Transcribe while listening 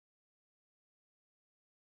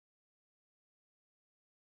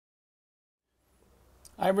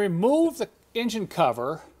I removed the engine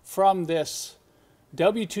cover from this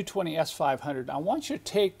W220S500. I want you to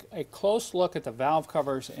take a close look at the valve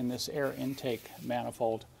covers in this air intake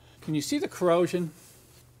manifold. Can you see the corrosion?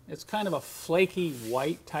 It's kind of a flaky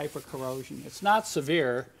white type of corrosion. It's not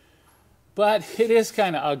severe, but it is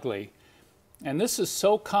kind of ugly. And this is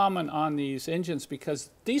so common on these engines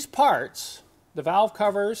because these parts, the valve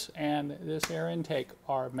covers and this air intake,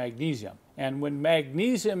 are magnesium. And when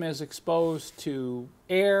magnesium is exposed to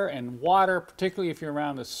air and water, particularly if you're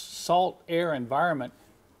around a salt air environment,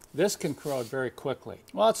 this can corrode very quickly.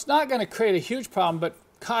 Well, it's not going to create a huge problem, but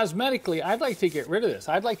cosmetically, I'd like to get rid of this.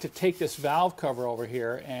 I'd like to take this valve cover over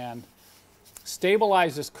here and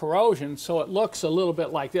stabilize this corrosion so it looks a little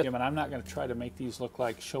bit like this. And I'm not going to try to make these look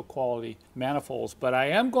like show quality manifolds, but I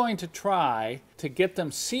am going to try to get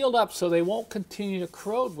them sealed up so they won't continue to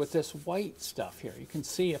corrode with this white stuff here. You can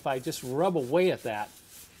see if I just rub away at that,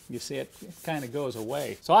 you see it kind of goes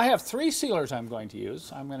away. So I have 3 sealers I'm going to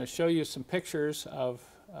use. I'm going to show you some pictures of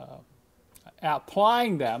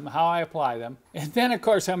applying them, how I apply them, and then of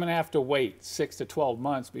course I'm going to have to wait 6 to 12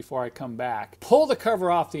 months before I come back, pull the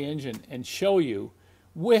cover off the engine and show you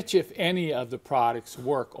which, if any, of the products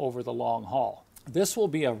work over the long haul. This will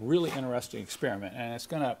be a really interesting experiment, and it's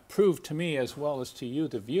going to prove to me as well as to you,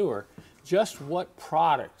 the viewer, just what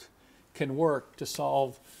product can work to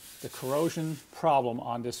solve the corrosion problem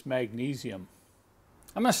on this magnesium.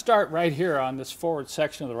 I'm going to start right here on this forward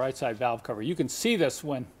section of the right side valve cover. You can see this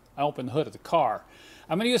when I open the hood of the car.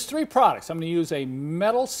 I'm going to use 3 products. I'm going to use a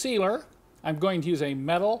metal sealer, I'm going to use a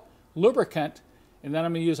metal lubricant, and then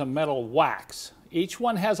I'm going to use a metal wax. Each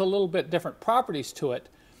one has a little bit different properties to it.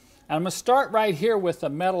 And I'm going to start right here with the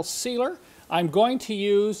metal sealer. I'm going to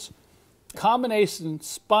use combination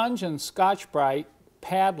sponge and Scotch-Brite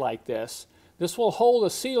pad like this. This will hold the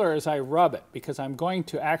sealer as I rub it because I'm going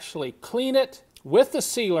to actually clean it with the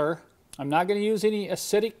sealer. I'm not going to use any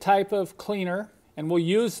acidic type of cleaner. And we'll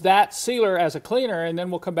use that sealer as a cleaner, and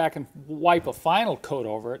then we'll come back and wipe a final coat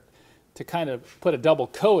over it to kind of put a double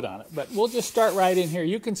coat on it. But we'll just start right in here.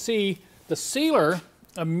 You can see the sealer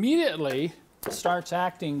immediately starts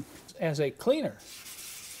acting as a cleaner.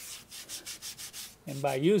 And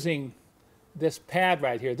by using this pad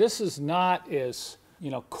right here, this is not as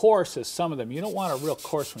coarse as some of them. You don't want a real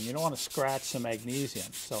coarse one. You don't want to scratch the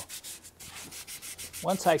magnesium. So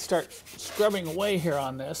once I start scrubbing away here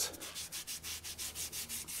on this,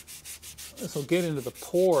 this will get into the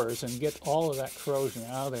pores and get all of that corrosion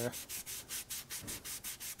out of there.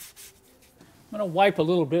 I'm going to wipe a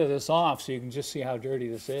little bit of this off so you can just see how dirty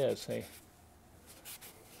this is. Hey,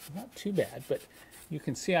 not too bad, but you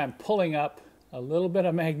can see I'm pulling up a little bit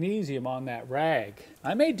of magnesium on that rag.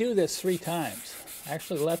 I may do this 3 times.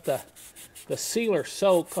 Actually let the sealer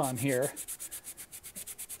soak on here.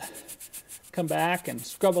 Come back and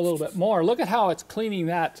scrub a little bit more. Look at how it's cleaning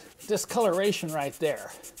that discoloration right there.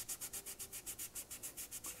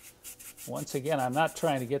 Once again, I'm not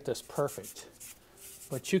trying to get this perfect,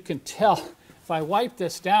 but you can tell if I wipe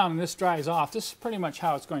this down and this dries off, this is pretty much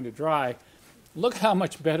how it's going to dry. Look how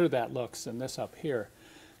much better that looks than this up here.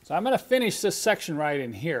 So I'm going to finish this section right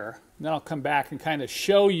in here, and then I'll come back and kind of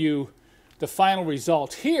show you the final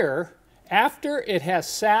result here after it has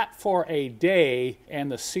sat for a day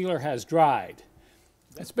and the sealer has dried.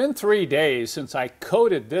 It's been 3 days since I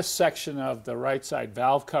coated this section of the right side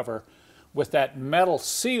valve cover with that metal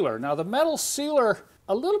sealer. Now the metal sealer,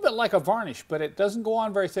 a little bit like a varnish, but it doesn't go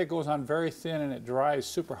on very thick, it goes on very thin and it dries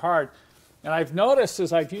super hard. And I've noticed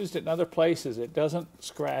as I've used it in other places, it doesn't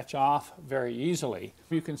scratch off very easily.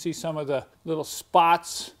 You can see some of the little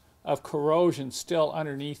spots of corrosion still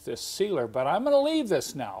underneath this sealer, but I'm going to leave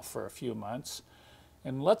this now for a few months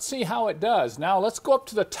and let's see how it does. Now let's go up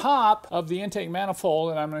to the top of the intake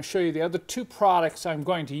manifold and I'm going to show you the other 2 products I'm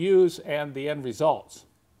going to use and the end results.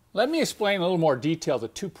 Let me explain a little more detail the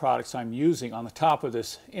 2 products I'm using on the top of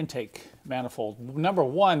this intake manifold. Number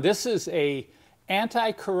 1, this is a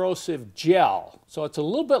anti-corrosive gel. So it's a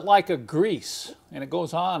little bit like a grease, and it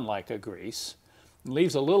goes on like a grease. It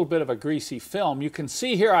leaves a little bit of a greasy film. You can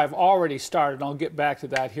see here I've already started, and I'll get back to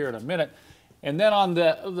that here in a minute. And then on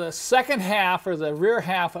the second half, or the rear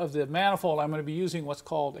half of the manifold, I'm going to be using what's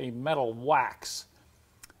called a metal wax.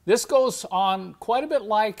 This goes on quite a bit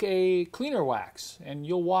like a cleaner wax, and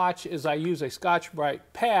you'll watch as I use a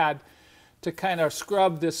Scotch-Brite pad to kind of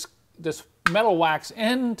scrub this metal wax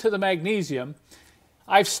into the magnesium.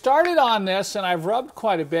 I've started on this and I've rubbed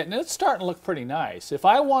quite a bit and it's starting to look pretty nice. If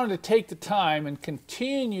I wanted to take the time and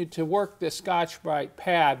continue to work this Scotch-Brite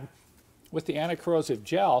pad with the anti-corrosive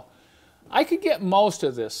gel, I could get most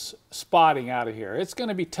of this spotting out of here. It's going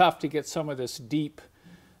to be tough to get some of this deep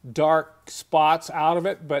dark spots out of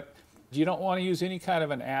it, but you don't want to use any kind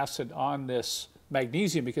of an acid on this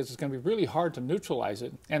magnesium because it's going to be really hard to neutralize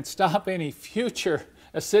it and stop any future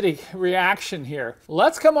acidic reaction here.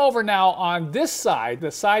 Let's come over now on this side,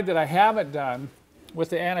 the side that I haven't done with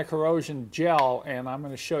the AntiCorrosion gel, and I'm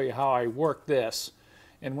going to show you how I work this.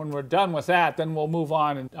 And when we're done with that, then we'll move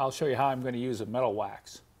on and I'll show you how I'm going to use a metal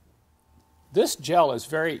wax. This gel is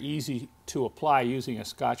very easy to apply using a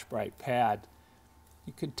Scotch-Brite pad.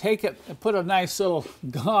 You can take it and put a nice little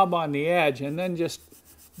gob on the edge and then just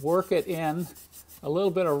work it in. A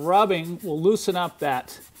little bit of rubbing will loosen up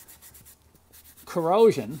that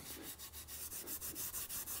corrosion.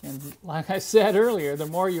 And like I said earlier, the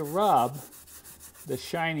more you rub, the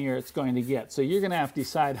shinier it's going to get. So you're going to have to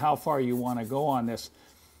decide how far you want to go on this.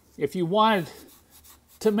 If you wanted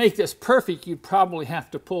to make this perfect, you'd probably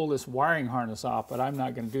have to pull this wiring harness off, but I'm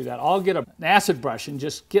not going to do that. I'll get an acid brush and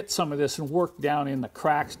just get some of this and work down in the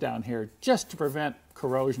cracks down here just to prevent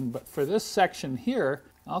corrosion. But for this section here,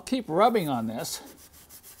 I'll keep rubbing on this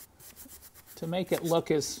to make it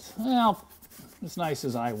look as, well, as nice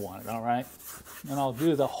as I want it, all right? And I'll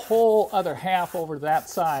do the whole other half over that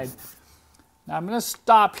side. Now I'm going to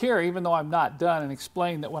stop here, even though I'm not done, and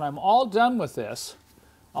explain that when I'm all done with this,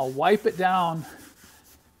 I'll wipe it down,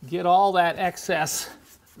 get all that excess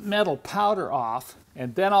metal powder off,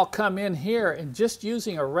 and then I'll come in here and just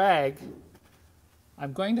using a rag,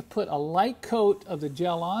 I'm going to put a light coat of the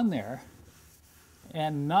gel on there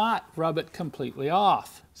and not rub it completely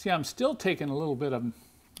off. See, I'm still taking a little bit of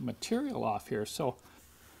material off here, so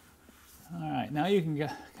all right, now you can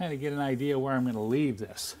kind of get an idea where I'm going to leave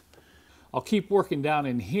this. I'll keep working down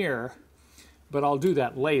in here, but I'll do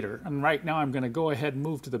that later. And right now I'm going to go ahead and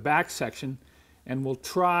move to the back section, and we'll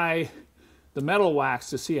try the metal wax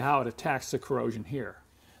to see how it attacks the corrosion here.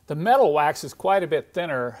 The metal wax is quite a bit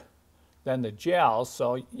thinner than the gel,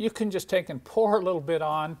 so you can just take and pour a little bit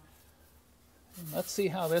on. Let's see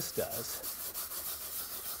how this does.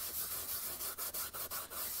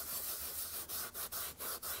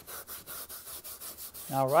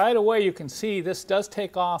 Now right away you can see this does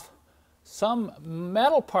take off some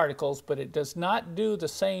metal particles, but it does not do the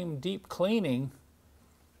same deep cleaning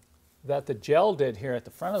that the gel did here at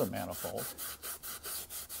the front of the manifold.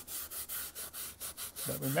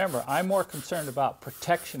 But remember, I'm more concerned about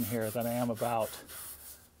protection here than I am about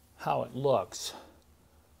how it looks.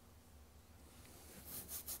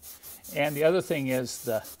 And the other thing is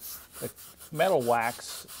the metal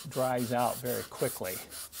wax dries out very quickly.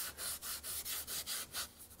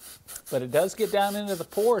 But it does get down into the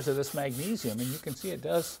pores of this magnesium, and you can see it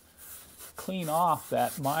does clean off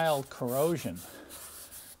that mild corrosion.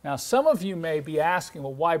 Now, some of you may be asking,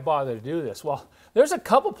 well, why bother to do this? Well, there's a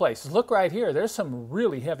couple places. Look right here. There's some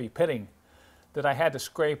really heavy pitting that I had to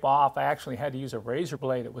scrape off. I actually had to use a razor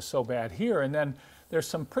blade. It was so bad here. And then there's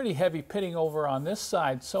some pretty heavy pitting over on this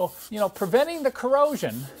side. So, you know, preventing the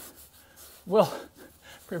corrosion will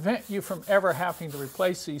prevent you from ever having to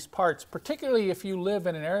replace these parts, particularly if you live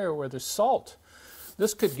in an area where there's salt.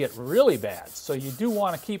 This could get really bad. So you do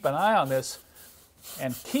want to keep an eye on this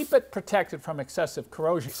and keep it protected from excessive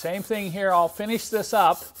corrosion. Same thing here. I'll finish this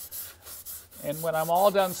up, and when I'm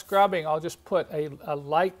all done scrubbing, I'll just put a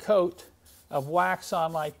light coat of wax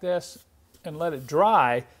on like this and let it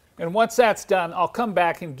dry. And once that's done, I'll come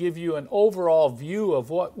back and give you an overall view of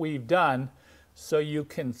what we've done so you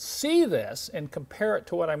can see this and compare it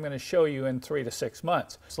to what I'm going to show you in 3 to 6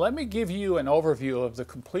 months. So let me give you an overview of the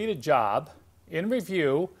completed job. In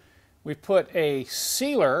review, we put a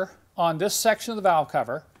sealer on this section of the valve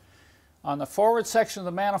cover. On the forward section of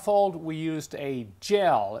the manifold, we used a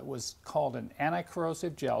gel. It was called an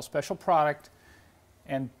anti-corrosive gel, special product.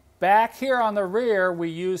 And back here on the rear, we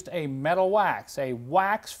used a metal wax, a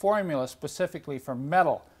wax formula specifically for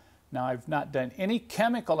metal. Now, I've not done any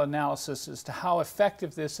chemical analysis as to how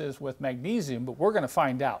effective this is with magnesium, but we're going to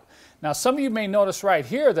find out. Now, some of you may notice right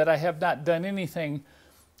here that I have not done anything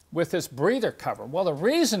with this breather cover. Well, the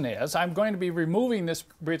reason is I'm going to be removing this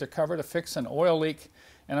breather cover to fix an oil leak,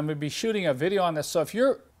 and I'm going to be shooting a video on this. So if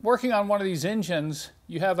you're working on one of these engines,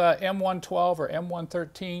 you have a M112 or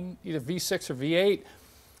M113, either V6 or V8,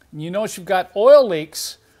 and you notice you've got oil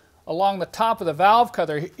leaks along the top of the valve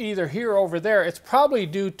cover, either here or over there, it's probably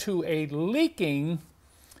due to a leaking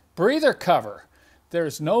breather cover.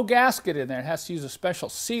 There's no gasket in there. It has to use a special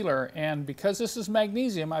sealer, and because this is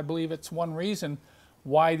magnesium, I believe it's one reason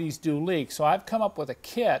why these do leak. So I've come up with a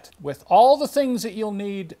kit with all the things that you'll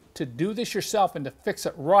need to do this yourself and to fix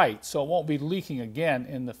it right so it won't be leaking again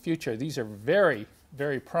in the future. These are very,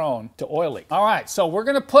 very prone to oil leak. All right, so we're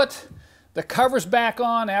going to put the cover's back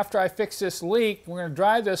on after I fix this leak. We're going to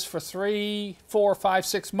dry this for 3, 4, 5,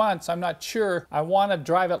 6 months. I'm not sure. I want to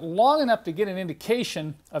drive it long enough to get an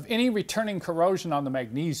indication of any returning corrosion on the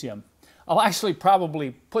magnesium. I'll actually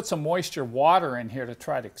probably put some moisture water in here to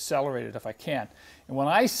try to accelerate it if I can. And when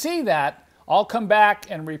I see that, I'll come back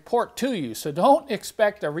and report to you. So don't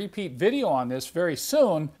expect a repeat video on this very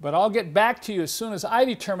soon, but I'll get back to you as soon as I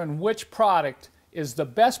determine which product is the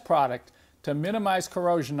best product to minimize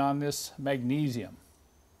corrosion on this magnesium.